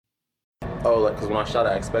Oh, like, because when I shot,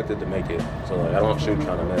 I expected to make it. So, like, I don't shoot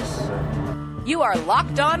trying to miss. You are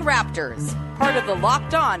Locked On Raptors, part of the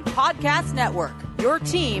Locked On Podcast Network, your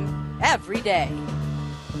team every day.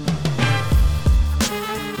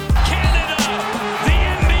 Canada, the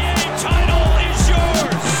NBA title is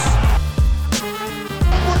yours.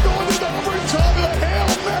 We're going to the overtime of the Hail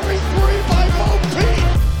Mary 3 by Mo Pete.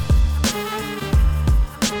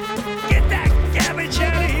 Get that garbage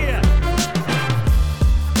out of here.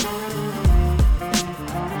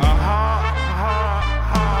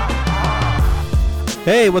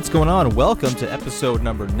 Hey, what's going on? Welcome to episode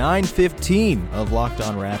number 915 of Locked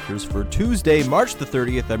On Raptors for Tuesday, March the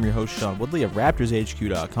 30th. I'm your host, Sean Woodley of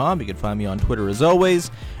RaptorsHQ.com. You can find me on Twitter as always,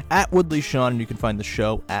 at WoodleySean, and you can find the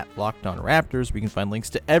show at Locked On Raptors. We can find links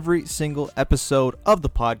to every single episode of the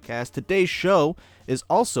podcast. Today's show is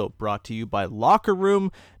also brought to you by Locker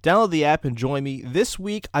Room. Download the app and join me this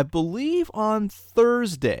week, I believe on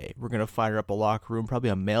Thursday. We're going to fire up a Locker Room, probably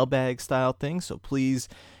a mailbag style thing, so please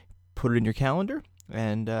put it in your calendar.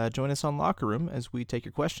 And join us on Locker Room as we take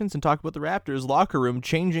your questions and talk about the Raptors. Locker Room,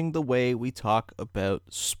 changing the way we talk about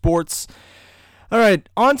sports. All right,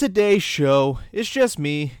 on today's show, it's just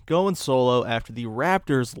me going solo after the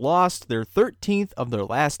Raptors lost their 13th of their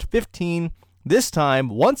last 15, this time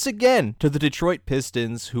once again to the Detroit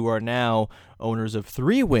Pistons, who are now owners of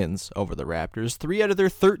 3 wins over the Raptors. 3 out of their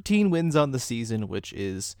 13 wins on the season, which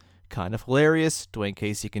is kind of hilarious. Dwayne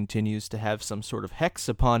Casey continues to have some sort of hex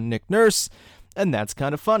upon Nick Nurse, and that's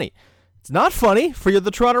kind of funny. It's not funny for the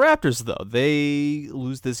Toronto Raptors, though. They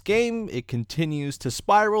lose this game. It continues to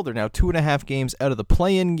spiral. They're now 2.5 games out of the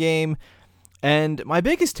play-in game. And my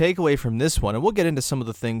biggest takeaway from this one, and we'll get into some of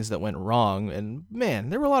the things that went wrong, and man,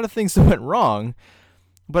 there were a lot of things that went wrong,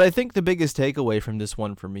 but I think the biggest takeaway from this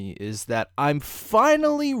one for me is that I'm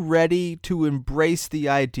finally ready to embrace the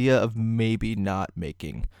idea of maybe not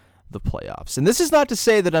making the playoffs. And this is not to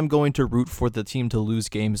say that I'm going to root for the team to lose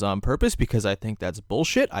games on purpose, because I think that's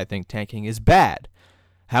bullshit. I think tanking is bad.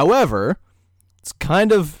 However, it's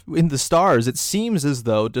kind of in the stars. It seems as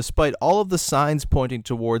though, despite all of the signs pointing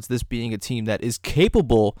towards this being a team that is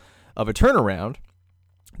capable of a turnaround,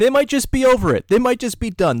 they might just be over it. They might just be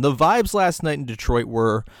done. The vibes last night in Detroit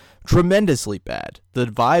were tremendously bad. The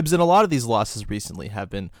vibes in a lot of these losses recently have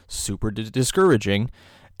been super discouraging,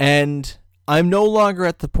 and I'm no longer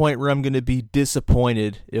at the point where I'm going to be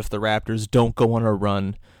disappointed if the Raptors don't go on a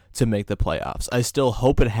run to make the playoffs. I still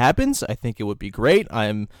hope it happens. I think it would be great.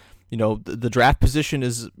 The draft position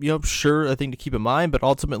is, sure, a thing to keep in mind, but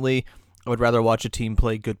ultimately I would rather watch a team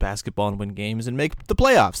play good basketball and win games and make the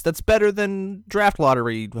playoffs. That's better than draft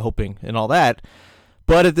lottery hoping and all that.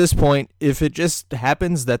 But at this point, if it just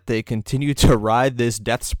happens that they continue to ride this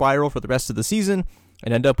death spiral for the rest of the season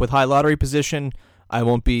and end up with high lottery position, I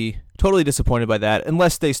won't be totally disappointed by that,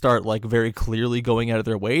 unless they start very clearly going out of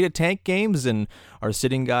their way to tank games and are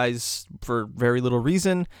sitting guys for very little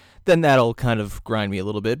reason. Then that'll kind of grind me a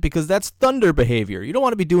little bit, because that's Thunder behavior. You don't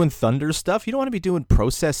want to be doing Thunder stuff. You don't want to be doing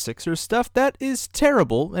process Sixers stuff. That is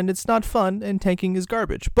terrible, and it's not fun, and tanking is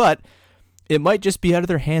garbage. But it might just be out of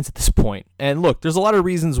their hands at this point. And look, there's a lot of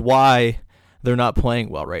reasons why they're not playing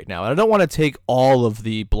well right now. And I don't want to take all of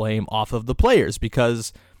the blame off of the players,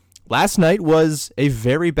 because last night was a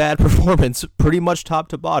very bad performance, pretty much top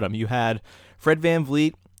to bottom. You had Fred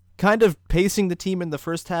VanVleet kind of pacing the team in the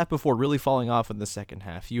first half before really falling off in the second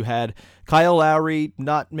half. You had Kyle Lowry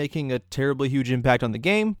not making a terribly huge impact on the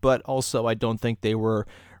game, but also I don't think they were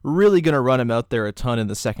really going to run him out there a ton in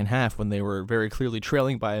the second half when they were very clearly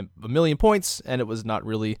trailing by a million points, and it was not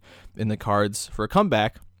really in the cards for a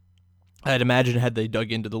comeback. I'd imagine had they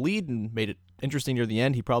dug into the lead and made it interesting near the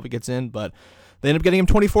end, he probably gets in, but they end up getting him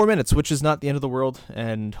 24 minutes, which is not the end of the world,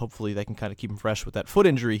 and hopefully they can kind of keep him fresh with that foot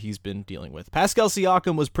injury he's been dealing with. Pascal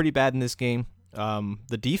Siakam was pretty bad in this game.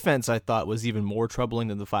 The defense, I thought, was even more troubling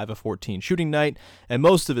than the 5 of 14 shooting night, and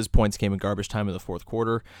most of his points came in garbage time in the fourth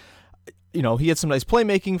quarter. He had some nice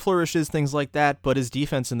playmaking flourishes, things like that, but his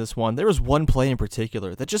defense in this one, there was one play in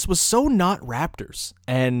particular that just was so not Raptors,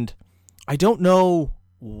 and I don't know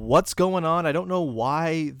what's going on. I don't know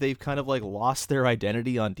why they've kind of lost their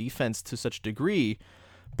identity on defense to such a degree,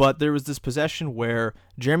 but there was this possession where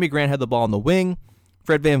Jeremy Grant had the ball on the wing,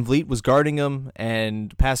 Fred VanVleet was guarding him,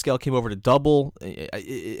 and Pascal came over to double,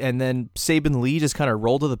 and then Saben Lee just kind of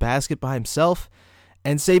rolled to the basket by himself,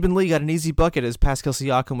 and Saben Lee got an easy bucket as Pascal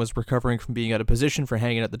Siakam was recovering from being out of position for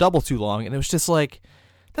hanging at the double too long, and it was just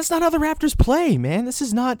that's not how the Raptors play, man. This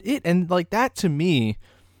is not it, and that to me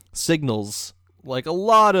signals a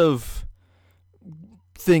lot of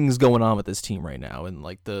things going on with this team right now, and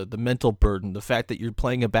the mental burden, the fact that you're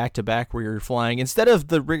playing a back-to-back where you're flying, instead of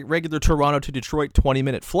the regular Toronto to Detroit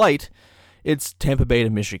 20-minute flight, it's Tampa Bay to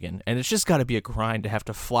Michigan, and it's just got to be a grind to have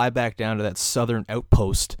to fly back down to that southern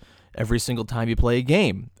outpost every single time you play a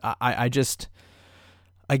game. I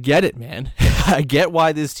get it, man. I get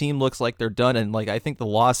why this team looks like they're done, and I think the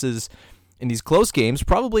losses in these close games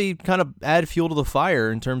probably kind of add fuel to the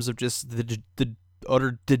fire in terms of just the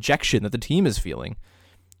utter dejection that the team is feeling,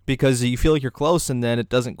 because you feel like you're close and then it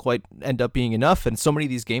doesn't quite end up being enough, and so many of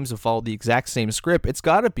these games have followed the exact same script. It's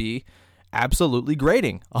got to be absolutely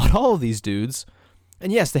grating on all of these dudes.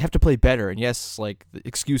 And yes, they have to play better, and yes, the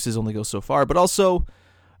excuses only go so far, but also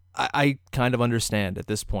I kind of understand at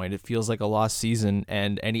this point. It feels like a lost season,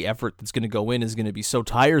 and any effort that's going to go in is going to be so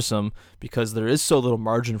tiresome because there is so little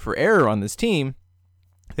margin for error on this team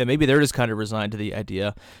that maybe they're just kind of resigned to the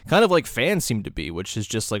idea, kind of like fans seem to be, which is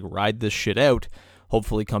just ride this shit out,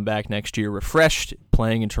 hopefully come back next year refreshed,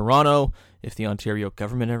 playing in Toronto, if the Ontario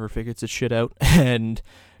government ever figures its shit out, and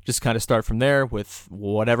just kind of start from there with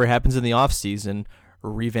whatever happens in the offseason,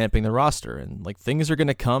 revamping the roster. And things are going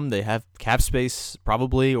to come. They have cap space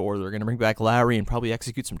probably, or they're going to bring back Lowry and probably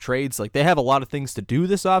execute some trades. They have a lot of things to do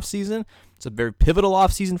this offseason. It's a very pivotal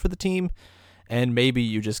offseason for the team. And maybe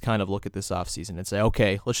you just kind of look at this offseason and say,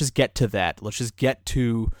 okay, let's just get to that. Let's just get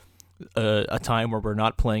to a time where we're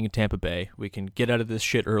not playing in Tampa Bay. We can get out of this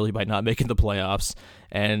shit early by not making the playoffs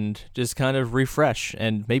and just kind of refresh.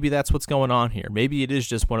 And maybe that's what's going on here. Maybe it is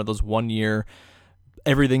just one of those 1 year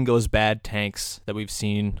everything goes bad tanks that we've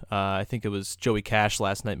seen. I think it was Joey Cash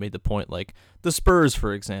last night made the point, the Spurs,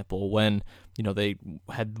 for example, when they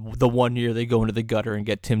had the 1 year they go into the gutter and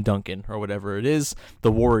get Tim Duncan or whatever it is.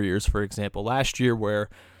 The Warriors, for example, last year, where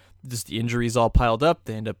just the injuries all piled up,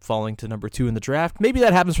 they end up falling to number 2 in the draft. Maybe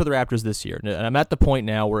that happens for the Raptors this year. And I'm at the point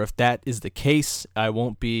now where if that is the case, I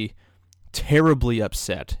won't be terribly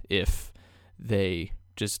upset if they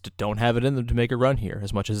just don't have it in them to make a run here,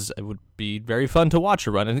 as much as it would be very fun to watch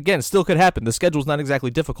a run. And again, it still could happen. The schedule's not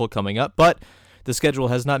exactly difficult coming up, but the schedule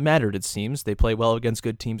has not mattered, it seems. They play well against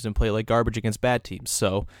good teams and play like garbage against bad teams.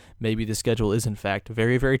 So maybe the schedule is, in fact,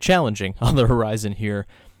 very, very challenging on the horizon here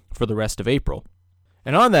for the rest of April.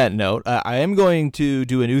 And on that note, I am going to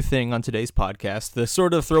do a new thing on today's podcast, the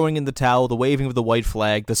sort of throwing in the towel, the waving of the white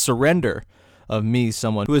flag, the surrender of me,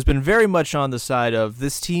 someone who has been very much on the side of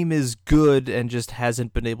this team is good and just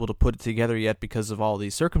hasn't been able to put it together yet because of all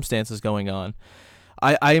these circumstances going on.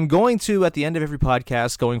 I am going to, at the end of every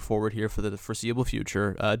podcast going forward here for the foreseeable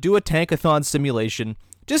future, do a tankathon simulation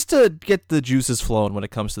just to get the juices flowing when it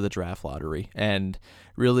comes to the draft lottery, and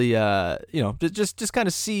really, just kind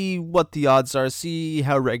of see what the odds are, see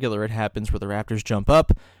how regular it happens where the Raptors jump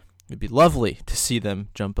up. It'd be lovely to see them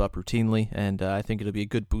jump up routinely, and I think it'll be a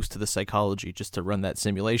good boost to the psychology just to run that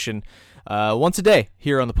simulation once a day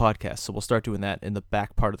here on the podcast. So we'll start doing that in the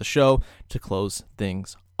back part of the show to close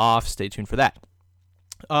things off. Stay tuned for that.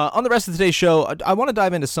 On the rest of today's show, I want to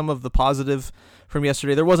dive into some of the positive from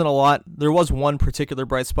yesterday. There wasn't a lot. There was one particular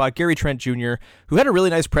bright spot, Gary Trent Jr., who had a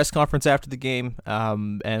really nice press conference after the game,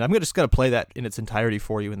 and I'm just going to play that in its entirety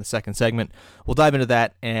for you in the second segment. We'll dive into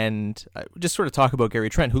that and just sort of talk about Gary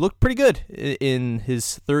Trent, who looked pretty good in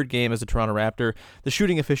his third game as a Toronto Raptor. The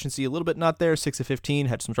shooting efficiency, a little bit not there, 6 of 15,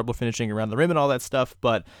 had some trouble finishing around the rim and all that stuff,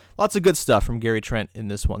 but lots of good stuff from Gary Trent in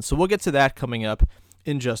this one. So we'll get to that coming up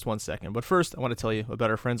in just 1 second. But first, I want to tell you about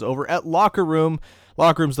our friends over at Locker Room.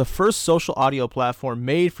 Locker Room's the first social audio platform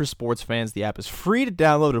made for sports fans. The app is free to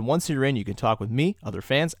download, and once you're in, you can talk with me, other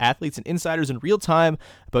fans, athletes, and insiders in real time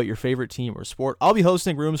about your favorite team or sport. I'll be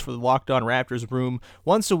hosting rooms for the Locked On Raptors room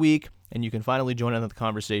once a week, and you can finally join in on the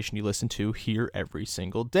conversation you listen to here every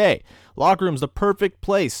single day. Locker Room's the perfect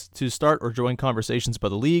place to start or join conversations about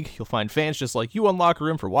the league. You'll find fans just like you on Locker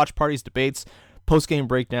Room for watch parties, debates, post-game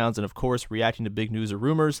breakdowns, and of course, reacting to big news or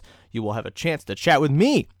rumors. You will have a chance to chat with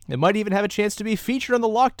me. It might even have a chance to be featured on the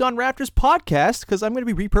Locked On Raptors podcast, because I'm going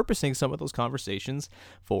to be repurposing some of those conversations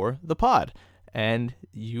for the pod. And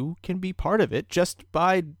you can be part of it just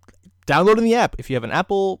by downloading the app. If you have an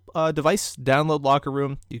Apple device, download Locker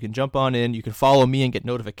Room. You can jump on in. You can follow me and get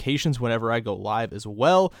notifications whenever I go live as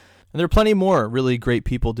well. And there are plenty more really great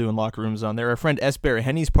people doing locker rooms on there. Our friend S.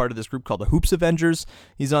 Henny's part of this group called the Hoops Avengers.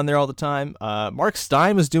 He's on there all the time. Mark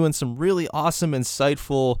Stein was doing some really awesome,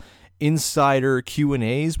 insightful insider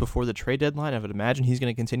Q&As before the trade deadline. I would imagine he's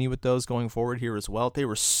going to continue with those going forward here as well. They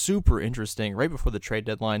were super interesting right before the trade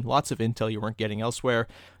deadline. Lots of intel you weren't getting elsewhere.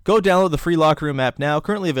 Go download the free Locker Room app now.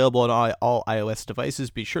 Currently available on all iOS devices.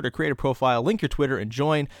 Be sure to create a profile, link your Twitter, and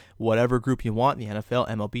join whatever group you want, the NFL,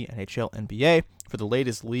 MLB, NHL, NBA. For the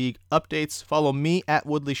latest league updates, follow me at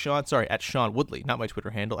Sean Woodley, not my Twitter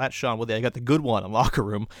handle, at Sean Woodley. I got the good one on Locker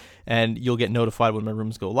Room, and you'll get notified when my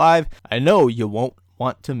rooms go live. I know you won't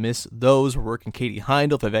want to miss those. We're working Katie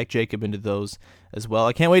Heindel, Vivek Jacob into those as well.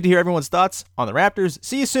 I can't wait to hear everyone's thoughts on the Raptors.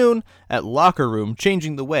 See you soon at Locker Room,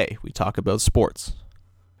 changing the way we talk about sports.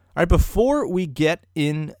 All right, before we get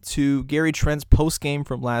into Gary Trent's postgame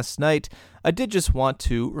from last night, I did just want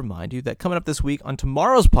to remind you that coming up this week on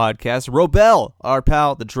tomorrow's podcast, Robel, our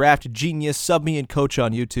pal, the draft genius, sub me and coach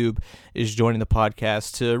on YouTube, is joining the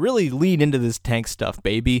podcast to really lean into this tank stuff,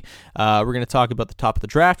 baby. We're going to talk about the top of the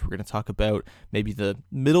draft. We're going to talk about maybe the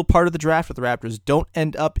middle part of the draft where the Raptors don't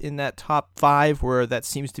end up in that top 5 where that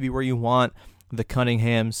seems to be where you want the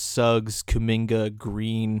Cunningham, Suggs, Kuminga,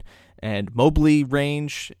 Green, and Mobley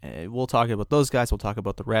range. We'll talk about those guys. We'll talk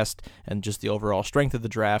about the rest and just the overall strength of the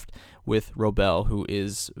draft with Robel, who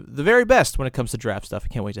is the very best when it comes to draft stuff. I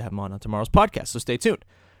can't wait to have him on tomorrow's podcast, so stay tuned.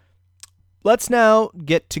 Let's now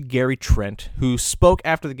get to Gary Trent, who spoke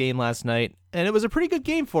after the game last night, and it was a pretty good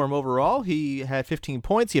game for him overall. He had 15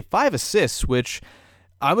 points. He had 5 assists, which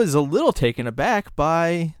I was a little taken aback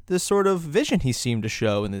by the sort of vision he seemed to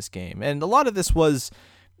show in this game. And a lot of this was,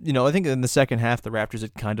 I think in the second half, the Raptors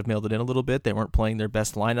had kind of mailed it in a little bit. They weren't playing their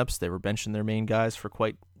best lineups. They were benching their main guys for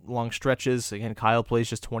quite long stretches. Again, Kyle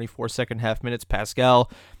plays just 24 second half minutes.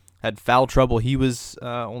 Pascal had foul trouble. He was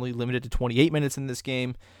only limited to 28 minutes in this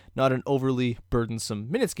game. Not an overly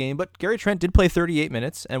burdensome minutes game, but Gary Trent did play 38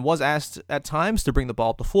 minutes and was asked at times to bring the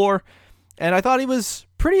ball up the floor. And I thought he was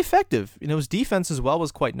pretty effective. His defense as well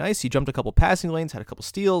was quite nice. He jumped a couple passing lanes, had a couple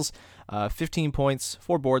steals, 15 points,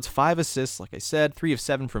 4 boards, 5 assists, like I said, 3 of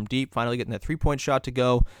 7 from deep, finally getting that 3-point shot to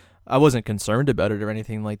go. I wasn't concerned about it or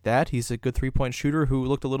anything like that. He's a good 3-point shooter who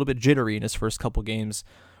looked a little bit jittery in his first couple games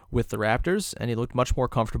with the Raptors, and he looked much more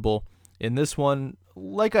comfortable in this one.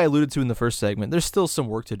 Like I alluded to in the first segment, there's still some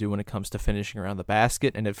work to do when it comes to finishing around the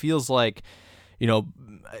basket, and it feels like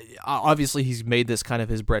obviously he's made this kind of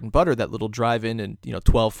his bread and butter, that little drive in and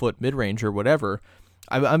 12-foot mid-range or whatever.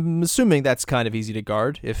 I'm assuming that's kind of easy to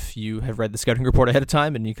guard if you have read the scouting report ahead of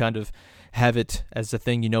time and you kind of have it as the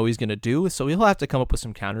thing he's going to do. So he'll have to come up with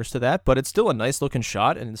some counters to that, but it's still a nice looking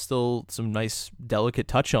shot and it's still some nice delicate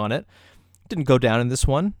touch on it. Didn't go down in this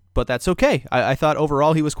one, but that's okay. I thought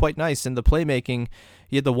overall he was quite nice in the playmaking.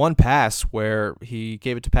 He had the one pass where he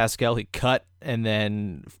gave it to Pascal, he cut, and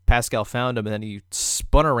then Pascal found him, and then he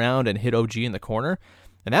spun around and hit OG in the corner,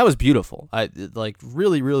 and that was beautiful.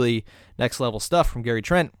 Really, really next level stuff from Gary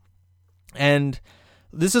Trent. And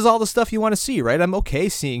this is all the stuff you want to see, right? I'm okay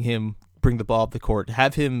seeing him bring the ball up the court,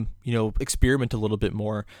 have him, experiment a little bit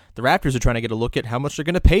more. The Raptors are trying to get a look at how much they're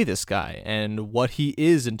going to pay this guy and what he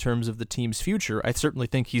is in terms of the team's future. I certainly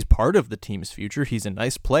think he's part of the team's future. He's a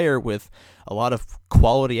nice player with a lot of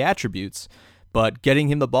quality attributes, but getting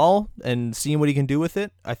him the ball and seeing what he can do with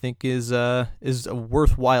it, I think is a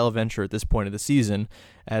worthwhile venture at this point of the season,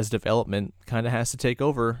 as development kind of has to take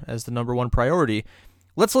over as the number one priority.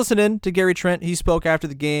 Let's listen in to Gary Trent. He spoke after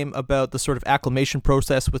the game about the sort of acclimation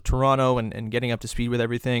process with Toronto and getting up to speed with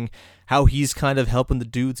everything, how he's kind of helping the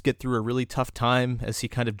dudes get through a really tough time as he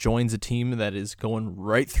kind of joins a team that is going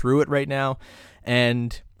right through it right now,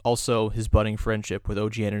 and also his budding friendship with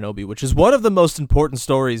OG Anunoby, which is one of the most important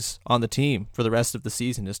stories on the team for the rest of the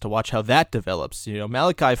season, is to watch how that develops.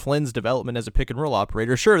 Malachi Flynn's development as a pick-and-roll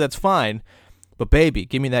operator, sure, that's fine, but baby,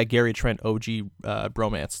 give me that Gary Trent OG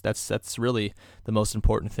bromance. That's really the most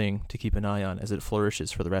important thing to keep an eye on as it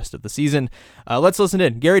flourishes for the rest of the season. Let's listen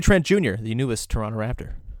in. Gary Trent Jr., the newest Toronto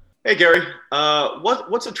Raptor. Hey, Gary.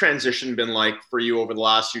 What's the transition been like for you over the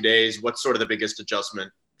last few days? What's sort of the biggest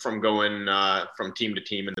adjustment from going from team to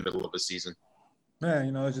team in the middle of a season?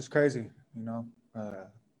 Man, it's just crazy, down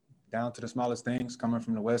to the smallest things, coming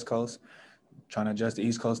from the West Coast, trying to adjust to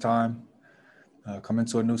East Coast time. Come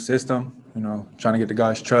into a new system, trying to get the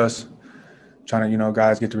guys' trust, trying to,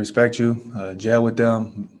 guys get to respect you, gel with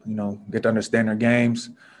them, get to understand their games.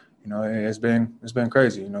 It's been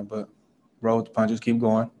crazy, but roll with the punches, keep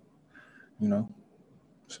going,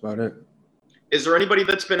 that's about it. Is there anybody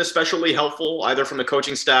that's been especially helpful, either from the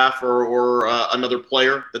coaching staff or another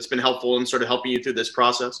player that's been helpful in sort of helping you through this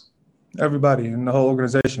process? Everybody in the whole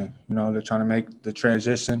organization, they're trying to make the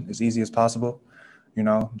transition as easy as possible.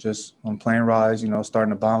 Just on plane rides,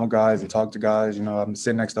 starting to bond with guys and talk to guys. I'm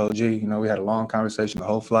sitting next to OG. We had a long conversation the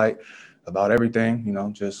whole flight about everything,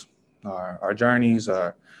 just our journeys,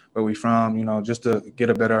 where we from, just to get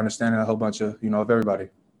a better understanding of a whole bunch of, of everybody.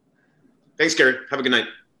 Thanks, Gary. Have a good night.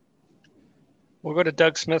 We'll go to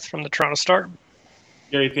Doug Smith from the Toronto Star.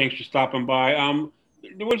 Gary, thanks for stopping by.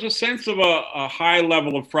 There was a sense of a high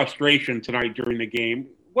level of frustration tonight during the game.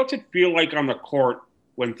 What's it feel like on the court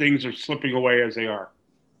when things are slipping away as they are?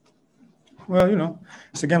 Well,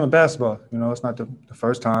 it's a game of basketball. It's not the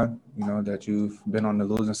first time, that you've been on the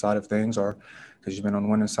losing side of things or because you've been on the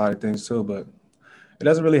winning side of things too. But it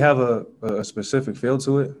doesn't really have a specific feel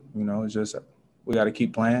to it. It's just we got to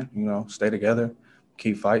keep playing, stay together,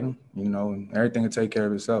 keep fighting, and everything will take care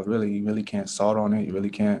of itself. Really, you really can't salt on it. You really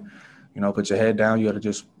can't, put your head down. You got to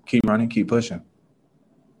just keep running, keep pushing.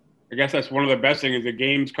 I guess that's one of the best things is the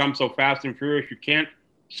games come so fast and furious. You can't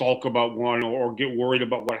sulk about one or get worried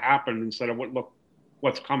about what happened instead of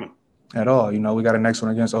what's coming. At all. We got a next one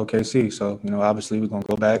against OKC. So, obviously we're going to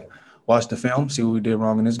go back, watch the film, see what we did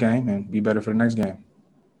wrong in this game, and be better for the next game.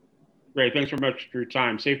 Great. Thanks very much for your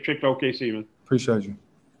time. Safe trip to OKC, man. Appreciate you.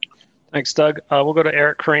 Thanks, Doug. We'll go to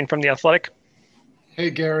Eric Crane from The Athletic.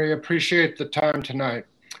 Hey, Gary. Appreciate the time tonight.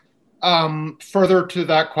 Further to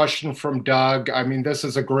that question from Doug, I mean, this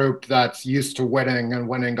is a group that's used to winning and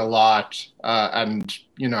winning a lot. And,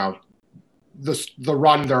 the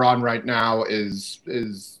run they're on right now is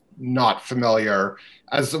not familiar.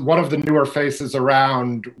 As one of the newer faces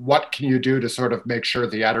around, what can you do to sort of make sure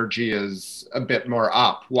the energy is a bit more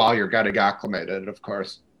up while you're getting acclimated, of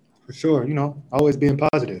course? For sure. Always being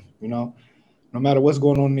positive, no matter what's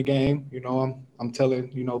going on in the game, I'm telling,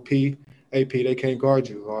 P, hey, P, they can't guard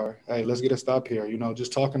you, or, hey, let's get a stop here.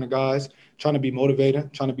 Just talking to guys, trying to be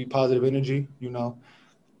motivated, trying to be positive energy.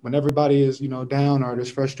 When everybody is, down or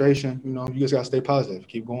there's frustration, you just got to stay positive.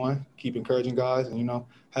 Keep going, keep encouraging guys, and,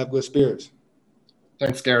 have good spirits.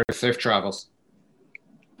 Thanks, Gary. Safe travels.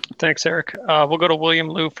 Thanks, Eric. We'll go to William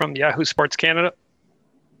Liu from Yahoo Sports Canada.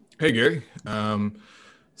 Hey, Gary.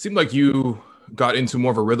 Seemed like you got into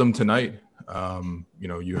more of a rhythm tonight.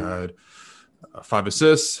 You had 5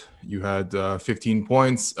 assists, you had 15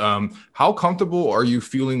 points. How comfortable are you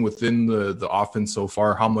feeling within the offense so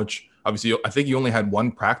far? How much, obviously, I think you only had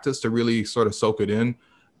one practice to really sort of soak it in.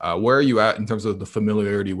 Where are you at in terms of the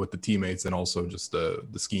familiarity with the teammates and also just the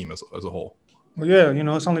scheme as a whole? Well, yeah,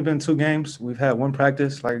 it's only been 2 games. We've had one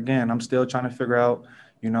practice. Like, again, I'm still trying to figure out,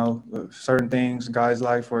 certain things. Guys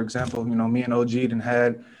like, for example, me and OG done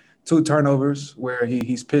had 2 turnovers where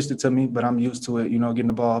he's pitched it to me, but I'm used to it, getting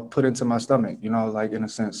the ball put into my stomach, like in a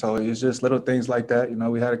sense. So it's just little things like that.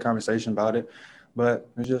 We had a conversation about it, but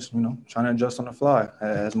it's just, trying to adjust on the fly.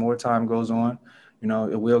 As more time goes on,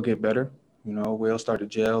 it will get better. We'll start to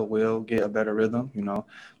gel. We'll get a better rhythm,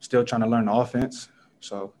 still trying to learn the offense.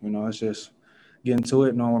 So, it's just getting to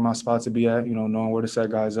it, knowing where my spots to be at, knowing where to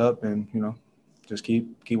set guys up and, just keep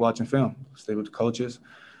watching film, stay with the coaches,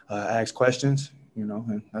 ask questions,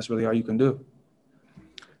 and that's really all you can do.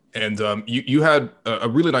 And you had a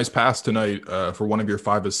really nice pass tonight for one of your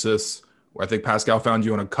 5 assists where I think Pascal found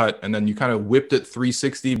you on a cut and then you kind of whipped it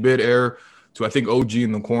 360 mid-air to, I think, OG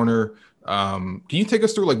in the corner. Can you take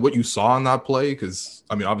us through like what you saw on that play? Because,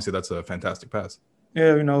 I mean, obviously that's a fantastic pass.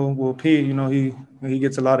 Yeah, well, P, he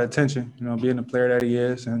gets a lot of attention, being the player that he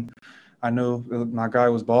is. And I knew my guy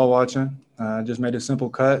was ball watching. I just made a simple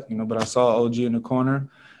cut, but I saw OG in the corner.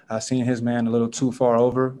 I seen his man a little too far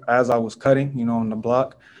over as I was cutting, on the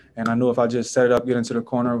block. And I knew if I just set it up, get into the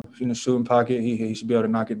corner, in the shooting pocket, he should be able to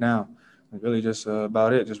knock it down. Really just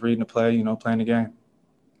about it, just reading the play, playing the game.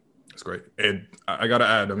 That's great. And I got to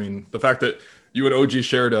add, I mean, the fact that you and OG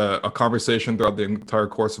shared a conversation throughout the entire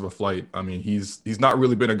course of a flight. I mean, he's not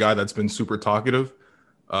really been a guy that's been super talkative.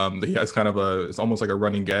 He has kind of it's almost like a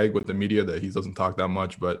running gag with the media that he doesn't talk that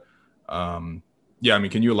much. But yeah, I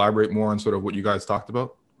mean, can you elaborate more on sort of what you guys talked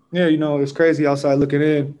about? Yeah, it's crazy outside looking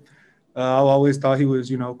in. I always thought he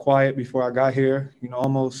was, quiet before I got here.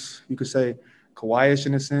 You could say Kawhi-ish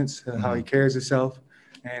in a sense, how he carries himself.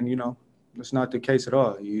 And, that's not the case at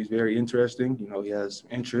all. He's very interesting. He has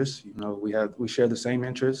interests. We share the same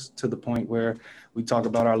interests to the point where we talk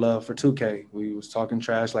about our love for 2K. We was talking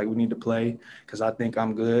trash like we need to play because I think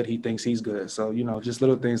I'm good. He thinks he's good. So, just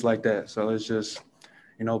little things like that. So it's just,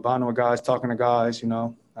 bonding with guys, talking to guys,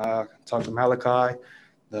 talk to Malachi,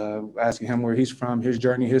 asking him where he's from, his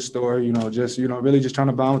journey, his story, really just trying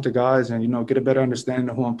to bond with the guys and, get a better understanding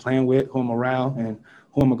of who I'm playing with, who I'm around, and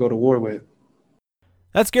who I'm going to go to war with.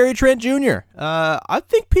 That's Gary Trent Jr. I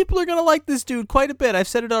think people are going to like this dude quite a bit. I've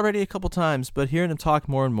said it already a couple times, but hearing him talk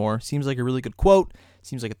more and more seems like a really good quote,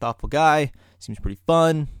 seems like a thoughtful guy, seems pretty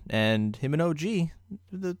fun, and him and OG,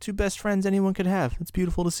 the 2 best friends anyone could have. It's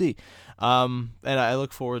beautiful to see. And I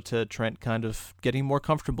look forward to Trent kind of getting more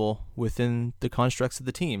comfortable within the constructs of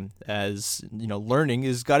the team, as, learning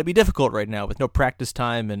has got to be difficult right now with no practice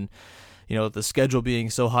time and, the schedule being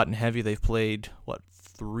so hot and heavy. They've played,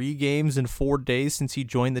 3 games in 4 days since he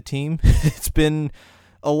joined the team. It's been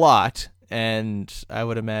a lot, And I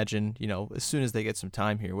would imagine, as soon as they get some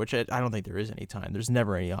time here, which I don't think there is any time. There's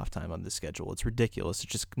never any off time on this schedule. It's ridiculous. It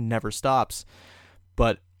just never stops.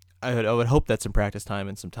 But I would hope that some practice time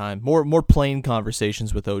and some time, more plain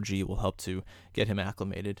conversations with OG will help to get him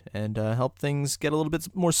acclimated and help things get a little bit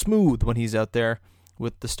more smooth when he's out there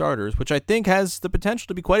with the starters, which I think has the potential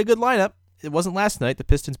to be quite a good lineup. It wasn't last night. The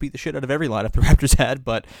Pistons beat the shit out of every lineup the Raptors had,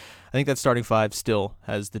 but I think that starting five still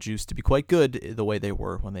has the juice to be quite good the way they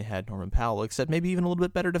were when they had Norman Powell, except maybe even a little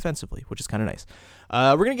bit better defensively, which is kind of nice.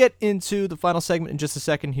 We're going to get into the final segment in just a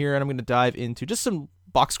second here, and I'm going to dive into just some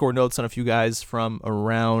box score notes on a few guys from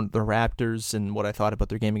around the Raptors and what I thought about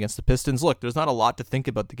their game against the Pistons. Look, there's not a lot to think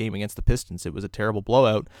about the game against the Pistons. It was a terrible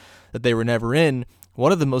blowout that they were never in.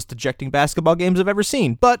 One of the most dejecting basketball games I've ever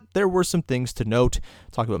seen, but there were some things to note.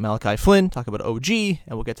 Talk about Malachi Flynn, talk about OG, and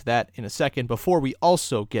we'll get to that in a second before we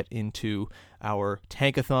also get into our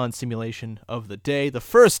Tankathon simulation of the day, the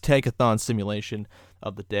first Tankathon simulation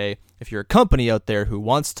of the day. If you're a company out there who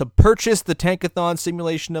wants to purchase the Tankathon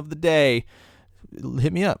simulation of the day,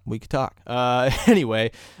 hit me up. We could talk.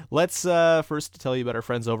 Anyway, let's first tell you about our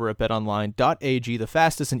friends over at betonline.ag, the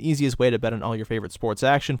fastest and easiest way to bet on all your favorite sports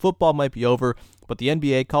action. Football might be over, but the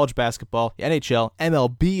NBA, college basketball, the NHL,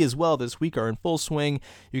 MLB as well this week are in full swing.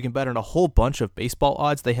 You can bet on a whole bunch of baseball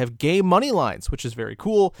odds. They have game money lines, which is very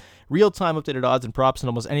cool. Real-time updated odds and props and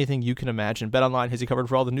almost anything you can imagine. BetOnline has you covered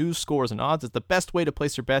for all the news, scores, and odds. It's the best way to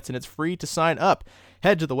place your bets, and it's free to sign up.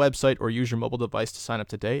 Head to the website or use your mobile device to sign up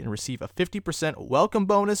today and receive a 50% welcome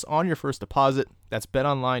bonus on your first deposit. That's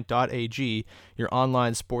betonline.ag, your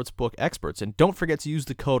online sportsbook experts. And don't forget to use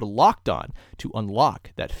the code LOCKEDON to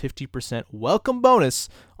unlock that 50% welcome bonus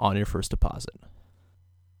on your first deposit.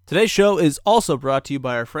 Today's show is also brought to you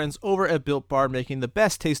by our friends over at Built Bar, making the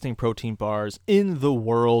best tasting protein bars in the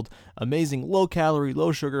world. Amazing low-calorie,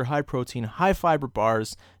 low-sugar, high-protein, high-fiber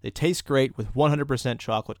bars. They taste great with 100%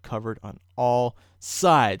 chocolate covered on all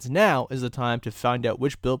sides. Now is the time to find out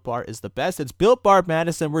which Built Bar is the best. It's Built Bar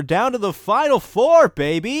Madison. We're down to the final four,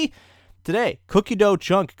 baby! Today, Cookie Dough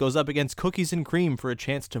Chunk goes up against Cookies and Cream for a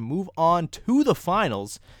chance to move on to the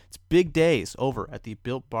finals. It's big days over at the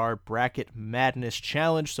Built Bar Bracket Madness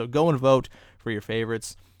Challenge, so go and vote for your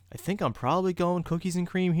favorites. I think I'm probably going Cookies and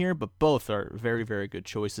Cream here, but both are very, very good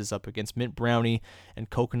choices up against Mint Brownie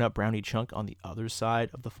and Coconut Brownie Chunk on the other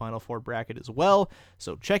side of the Final Four bracket as well.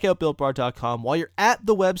 So check out BuiltBar.com while you're at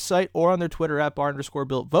the website or on their Twitter at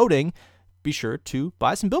bar_built voting. Be sure to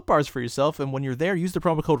buy some Built Bars for yourself, and when you're there, use the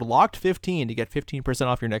promo code LOCKED15 to get 15%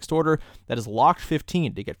 off your next order. That is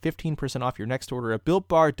LOCKED15 to get 15% off your next order at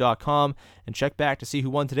BuiltBar.com, and check back to see who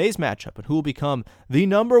won today's matchup and who will become the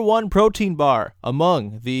 #1 protein bar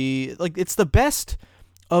among it's the best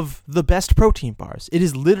of the best protein bars. It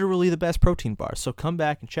is literally the best protein bar, so come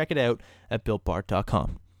back and check it out at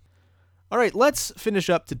BuiltBar.com. All right, let's finish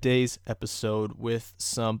up today's episode with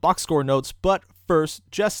some box score notes, but first,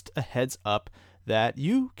 just a heads up that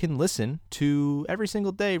you can listen to every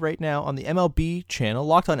single day right now on the MLB channel,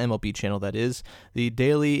 Locked On MLB channel, that is, the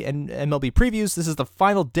daily MLB previews. This is the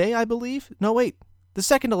final day, I believe. No, wait. The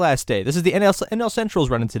second to last day. This is the NL Central's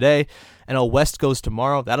running today. NL West goes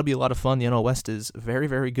tomorrow. That'll be a lot of fun. The NL West is very,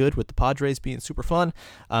 very good with the Padres being super fun.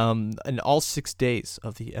 And all 6 days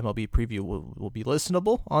of the MLB preview will be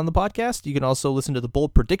listenable on the podcast. You can also listen to the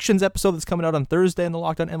Bold Predictions episode that's coming out on Thursday on the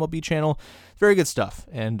Locked On MLB channel. Very good stuff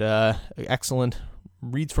and excellent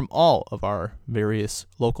reads from all of our various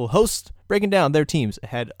local hosts, breaking down their teams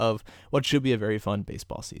ahead of what should be a very fun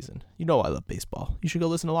baseball season. You know I love baseball. You should go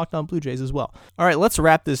listen to Locked On Blue Jays as well. All right, let's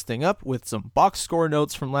wrap this thing up with some box score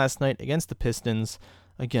notes from last night against the Pistons.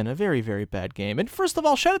 Again, a very, very bad game. And first of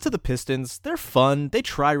all, shout out to the Pistons. They're fun. They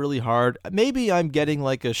try really hard. Maybe I'm getting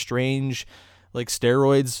like a strange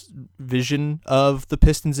steroids vision of the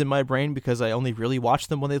Pistons in my brain because I only really watch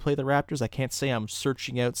them when they play the Raptors. I can't say I'm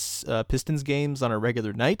searching out Pistons games on a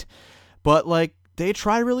regular night, but they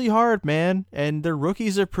try really hard, man, and their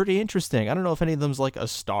rookies are pretty interesting. I don't know if any of them's like a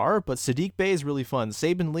star, but Sadiq Bey is really fun.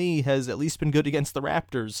 Saban Lee has at least been good against the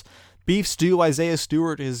Raptors. Beef Stew Isaiah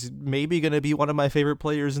Stewart is maybe going to be one of my favorite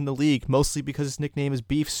players in the league, mostly because his nickname is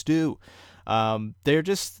Beef Stew. They're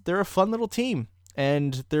a fun little team.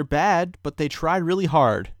 And they're bad, but they try really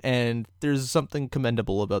hard, and there's something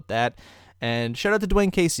commendable about that. And shout out to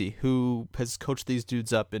Dwayne Casey, who has coached these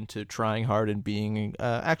dudes up into trying hard and being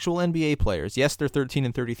actual NBA players. Yes, they're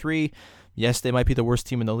 13-33. Yes, they might be the worst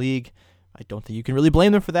team in the league. I don't think you can really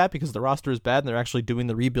blame them for that because the roster is bad and they're actually doing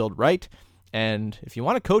the rebuild right. And if you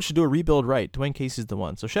want a coach to do a rebuild right, Dwayne Casey's the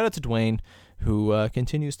one. So shout out to Dwayne, who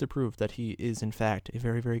continues to prove that he is, in fact, a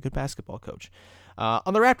very, very good basketball coach.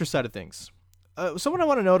 On the Raptors side of things, Someone I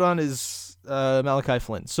want to note on is Malachi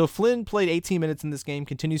Flynn. So Flynn played 18 minutes in this game,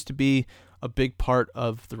 continues to be a big part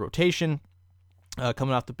of the rotation.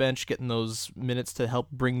 Coming off the bench, getting those minutes to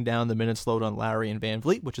help bring down the minutes load on Lowry and Van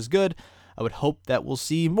Vliet, which is good. I would hope that we'll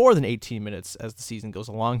see more than 18 minutes as the season goes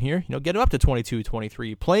along here. Get him up to 22,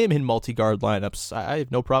 23. Play him in multi-guard lineups. I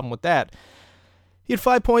have no problem with that. He had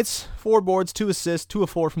 5 points, 4 boards, 2 assists, 2 of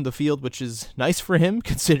 4 from the field, which is nice for him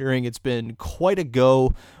considering it's been quite a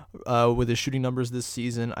go with his shooting numbers this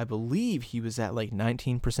season. I believe he was at like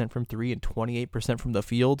 19% from 3 and 28% from the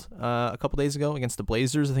field a couple days ago against the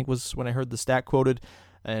Blazers, I think was when I heard the stat quoted.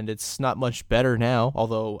 And it's not much better now,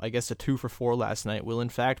 although I guess a 2 for 4 last night will in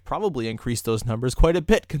fact probably increase those numbers quite a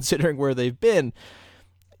bit considering where they've been.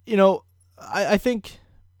 I think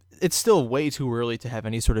it's still way too early to have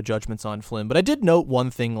any sort of judgments on Flynn, but I did note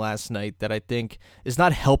one thing last night that I think is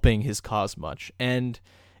not helping his cause much, and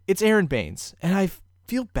it's Aaron Baines. And I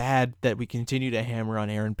feel bad that we continue to hammer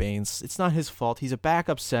on Aaron Baines. It's not his fault. He's a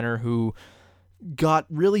backup center who got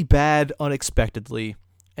really bad unexpectedly.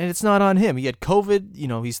 And it's not on him. He had COVID,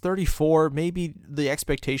 he's 34. Maybe the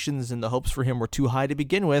expectations and the hopes for him were too high to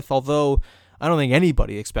begin with, although I don't think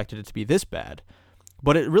anybody expected it to be this bad.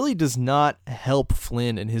 But it really does not help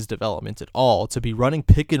Flynn in his development at all to be running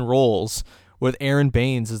pick and rolls with Aaron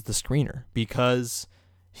Baines as the screener, because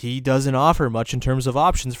he doesn't offer much in terms of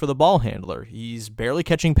options for the ball handler. He's barely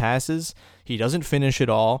catching passes. He doesn't finish at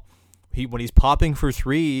all. When he's popping for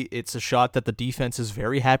 3, it's a shot that the defense is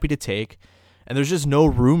very happy to take. And there's just no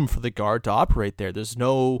room for the guard to operate there. There's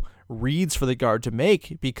no reads for the guard to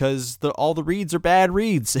make because all the reads are bad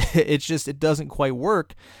reads. It doesn't quite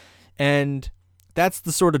work. And that's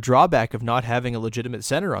the sort of drawback of not having a legitimate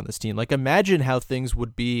center on this team. Like, imagine how things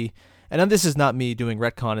would be. And this is not me doing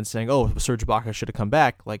retcon and saying, oh, Serge Ibaka should have come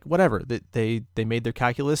back. Like, whatever. They made their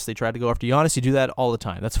calculus. They tried to go after Giannis. You do that all the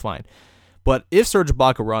time. That's fine. But if Serge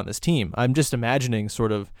Ibaka were on this team, I'm just imagining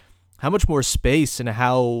sort of how much more space and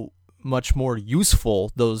how much more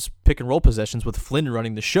useful those pick and roll possessions with Flynn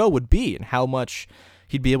running the show would be, and how much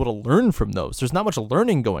he'd be able to learn from those. There's not much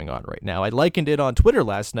learning going on right now. I likened it on Twitter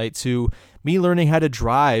last night to me learning how to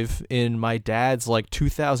drive in my dad's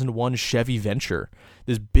 2001 Chevy Venture,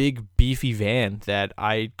 this big beefy van that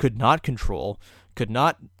I could not control, could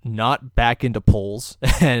not back into poles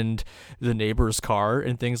and the neighbor's car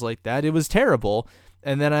and things like that. It was terrible.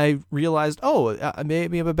 And then I realized,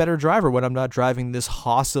 maybe I'm a better driver when I'm not driving this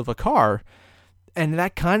hoss of a car. And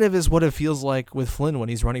that kind of is what it feels like with Flynn when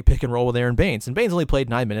he's running pick and roll with Aaron Baines. And Baines only played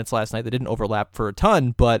 9 minutes last night. They didn't overlap for a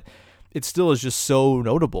ton, but it still is just so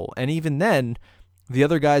notable. And even then, the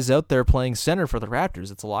other guys out there playing center for the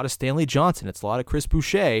Raptors, it's a lot of Stanley Johnson. It's a lot of Chris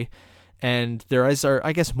Boucher. And there are,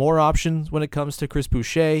 I guess, more options when it comes to Chris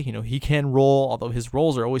Boucher. He can roll, although his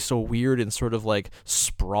rolls are always so weird and sort of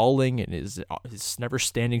sprawling and is never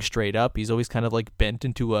standing straight up. He's always kind of bent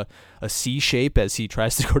into a C shape as he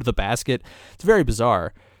tries to go to the basket. It's very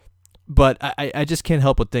bizarre. But I just can't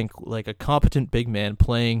help but think a competent big man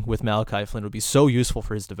playing with Malachi Flynn would be so useful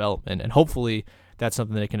for his development. And hopefully that's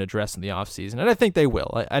something they can address in the offseason. And I think they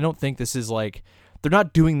will. I don't think this is they're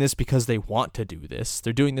not doing this because they want to do this.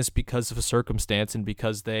 They're doing this because of a circumstance and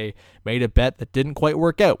because they made a bet that didn't quite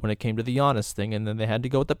work out when it came to the Giannis thing, and then they had to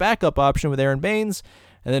go with the backup option with Aaron Baines,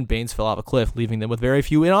 and then Baines fell off a cliff, leaving them with very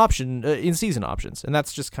few in-season options, and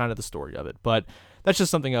that's just kind of the story of it. But that's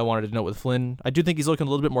just something I wanted to note with Flynn. I do think he's looking a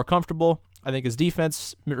little bit more comfortable. I think his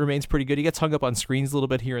defense remains pretty good. He gets hung up on screens a little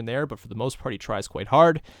bit here and there, but for the most part, he tries quite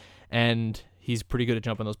hard, and he's pretty good at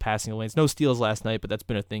jumping those passing lanes. No steals last night, but that's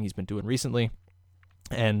been a thing he's been doing recently.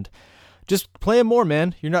 And just play him more,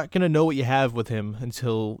 man. You're not going to know what you have with him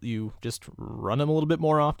until you just run him a little bit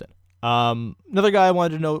more often. Another guy I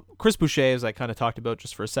wanted to know, Chris Boucher, as I kind of talked about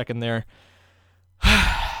just for a second there.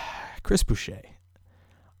 Chris Boucher.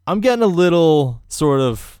 I'm getting a little sort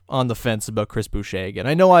of on the fence about Chris Boucher again.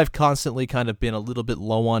 I know I've constantly kind of been a little bit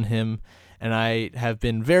low on him, and I have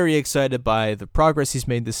been very excited by the progress he's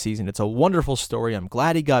made this season. It's a wonderful story. I'm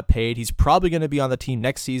glad he got paid. He's probably going to be on the team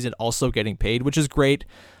next season also getting paid, which is great.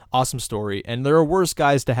 Awesome story. And there are worse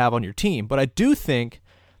guys to have on your team. But I do think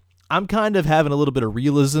I'm kind of having a little bit of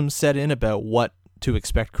realism set in about what to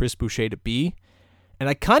expect Chris Boucher to be. And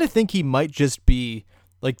I kind of think he might just be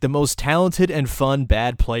the most talented and fun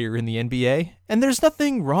bad player in the NBA. And there's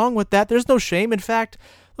nothing wrong with that. There's no shame. In fact,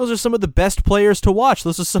 those are some of the best players to watch.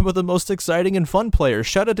 Those are some of the most exciting and fun players.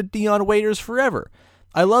 Shout out to Dion Waiters forever.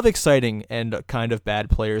 I love exciting and kind of bad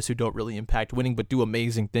players who don't really impact winning but do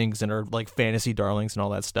amazing things and are fantasy darlings and all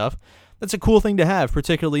that stuff. That's a cool thing to have,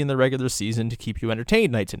 particularly in the regular season, to keep you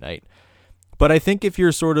entertained night to night. But I think if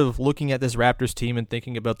you're sort of looking at this Raptors team and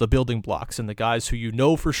thinking about the building blocks and the guys who you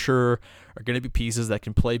know for sure are going to be pieces that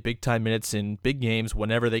can play big-time minutes in big games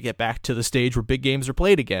whenever they get back to the stage where big games are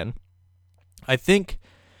played again, I think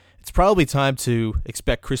it's probably time to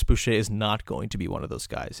expect Chris Boucher is not going to be one of those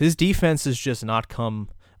guys. His defense has just not come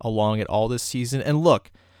along at all this season. And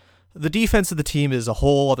look, the defense of the team is a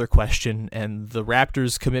whole other question, and the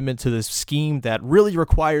Raptors' commitment to this scheme that really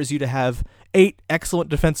requires you to have 8 excellent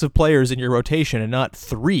defensive players in your rotation and not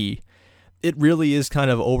 3, it really is kind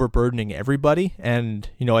of overburdening everybody. And,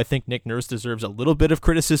 I think Nick Nurse deserves a little bit of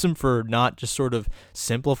criticism for not just sort of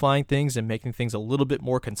simplifying things and making things a little bit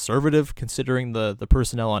more conservative considering the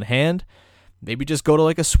personnel on hand. Maybe just go to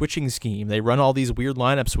like a switching scheme. They run all these weird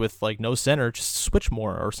lineups with like no center. Just switch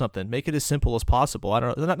more or something. Make it as simple as possible. I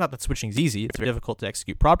don't know. Not that switching's easy. It's very difficult to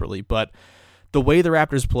execute properly. But the way the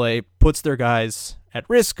Raptors play puts their guys at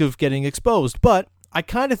risk of getting exposed. But I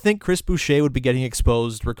kind of think Chris Boucher would be getting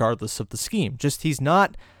exposed regardless of the scheme. Just he's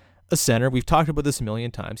not a center. We've talked about this a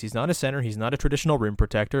million times. He's not a center. He's not a traditional rim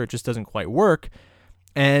protector. It just doesn't quite work.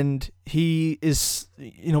 And he is,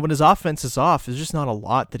 when his offense is off, there's just not a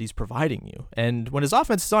lot that he's providing you. And when his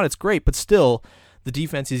offense is on, it's great, but still, the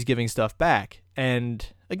defense is giving stuff back. And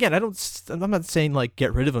again, I'm not saying like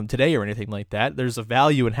get rid of him today or anything like that. There's a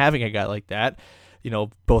value in having a guy like that,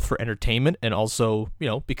 both for entertainment and also,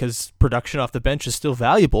 because production off the bench is still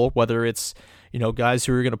valuable, whether it's, guys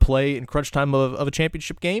who are going to play in crunch time of a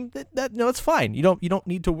championship game, it's fine. You don't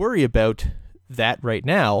need to worry about that right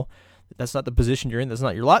now. That's not the position you're in. That's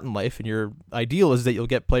not your lot in life. And your ideal is that you'll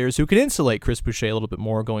get players who can insulate Chris Boucher a little bit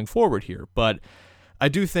more going forward here. But I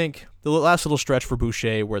do think the last little stretch for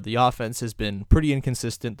Boucher where the offense has been pretty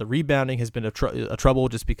inconsistent, the rebounding has been a trouble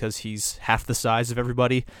just because he's half the size of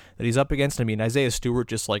everybody that he's up against. I mean, Isaiah Stewart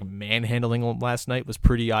just like manhandling him last night was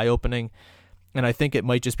pretty eye-opening. And I think it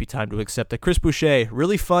might just be time to accept that Chris Boucher,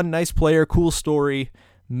 really fun, nice player, cool story,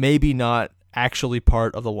 maybe not actually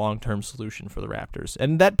part of the long-term solution for the Raptors.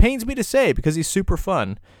 And that pains me to say because he's super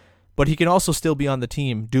fun, but he can also still be on the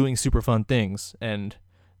team doing super fun things, and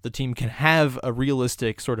the team can have a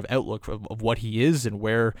realistic sort of outlook of what he is and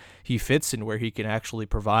where he fits and where he can actually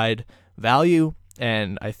provide value.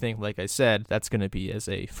 And I think, like I said, that's going to be as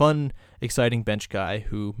a fun, exciting bench guy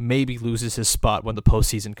who maybe loses his spot when the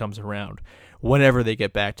postseason comes around, whenever they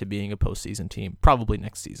get back to being a postseason team, probably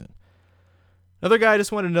next season. Another guy I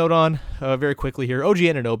just want to note on very quickly here, OG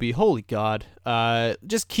Anunoby, holy God.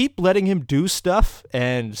 Just keep letting him do stuff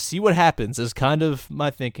and see what happens is kind of my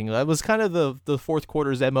thinking. That was kind of the fourth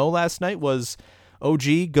quarter's MO last night was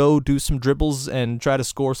OG, go do some dribbles and try to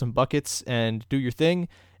score some buckets and do your thing.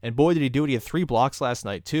 And boy, did he do it. He had 3 blocks last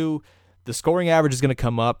night too. The scoring average is going to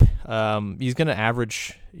come up. He's going to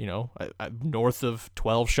average, north of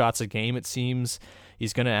 12 shots a game, it seems.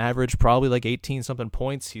 He's going to average probably like 18-something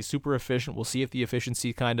points. He's super efficient. We'll see if the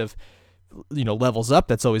efficiency kind of, levels up.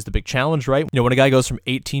 That's always the big challenge, right? When a guy goes from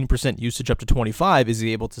 18% usage up to 25, is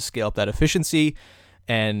he able to scale up that efficiency?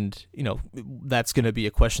 And, that's going to be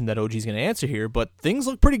a question that OG's going to answer here. But things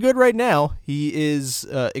look pretty good right now. He is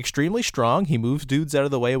extremely strong. He moves dudes out of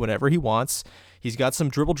the way whenever he wants. He's got some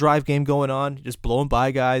dribble drive game going on, just blowing by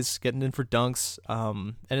guys, getting in for dunks.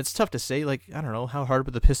 And it's tough to say, I don't know, how hard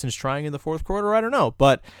were the Pistons trying in the fourth quarter? I don't know,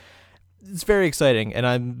 but it's very exciting, and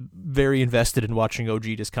I'm very invested in watching OG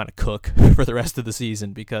just kind of cook for the rest of the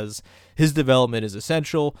season because his development is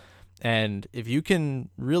essential, and if you can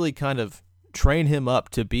really kind of train him up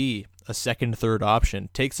to be a second, third option,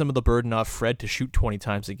 take some of the burden off Fred to shoot 20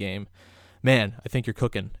 times a game, man, I think you're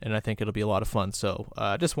cooking, and I think it'll be a lot of fun. So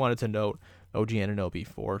I just wanted to note OG Anunoby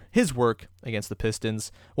for his work against the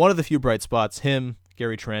Pistons. One of the few bright spots, him,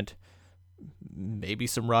 Gary Trent, maybe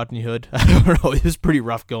some Rodney Hood. I don't know. It was pretty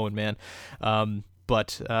rough going, man.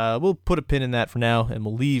 But we'll put a pin in that for now, and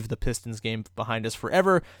we'll leave the Pistons game behind us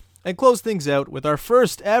forever and close things out with our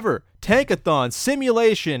first ever Tankathon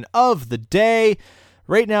simulation of the day.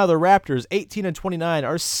 Right now, the Raptors, 18-29,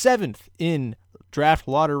 are 7th in draft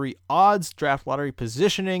lottery odds, draft lottery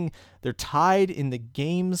positioning. They're tied in the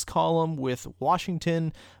games column with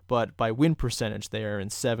Washington, but by win percentage, they are in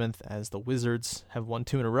 7th as the Wizards have won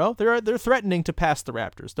 2 in a row. They're threatening to pass the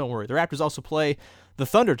Raptors. Don't worry. The Raptors also play the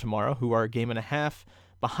Thunder tomorrow, who are a game and a half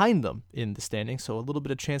behind them in the standings, so a little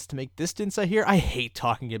bit of chance to make distance, I hear. I hate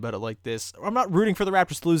talking about it like this. I'm not rooting for the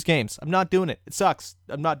Raptors to lose games. I'm not doing it. It sucks.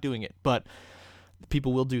 I'm not doing it, but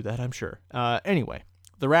people will do that, I'm sure. Anyway,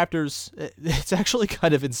 the Raptors, it's actually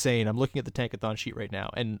kind of insane. I'm looking at the Tankathon sheet right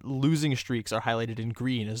now, and losing streaks are highlighted in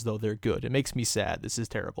green as though they're good. It makes me sad. This is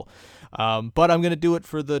terrible. But I'm going to do it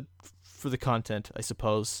for the for the content, I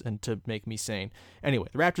suppose, and to make me sane. Anyway,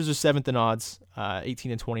 the Raptors are 7th in odds,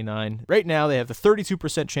 18-29. Right now, they have a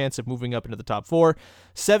 32% chance of moving up into the top 4,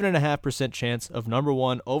 7.5% chance of number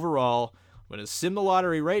 1 overall. I'm going to sim the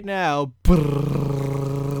lottery right now.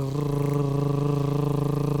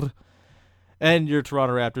 And your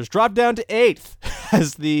Toronto Raptors drop down to 8th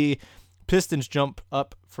as the Pistons jump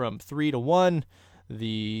up from 3 to 1.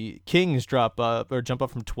 The Kings jump up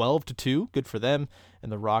from 12 to 2. Good for them.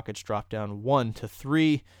 And the Rockets drop down 1 to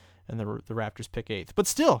 3. And the Raptors pick 8th. But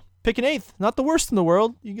still, picking 8th, not the worst in the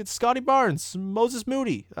world. You get Scotty Barnes, Moses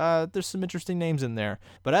Moody. There's some interesting names in there.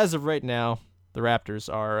 But as of right now, the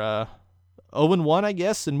Raptors are 0-1, I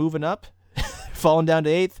guess, and moving up, falling down to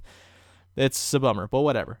 8th. It's a bummer, but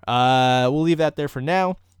whatever. We'll leave that there for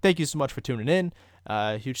now. Thank you so much for tuning in.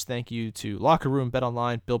 Huge thank you to Locker Room,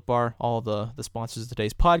 BetOnline, Built Bar, all the sponsors of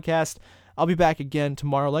today's podcast. I'll be back again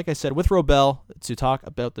tomorrow, like I said, with Robel to talk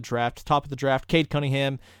about the draft, top of the draft, Cade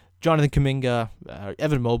Cunningham, Jonathan Kuminga,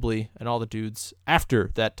 Evan Mobley, and all the dudes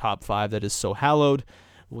after that top 5 that is so hallowed.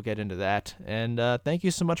 We'll get into that. And thank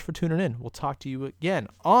you so much for tuning in. We'll talk to you again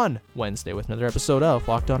on Wednesday with another episode of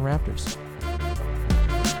Locked On Raptors.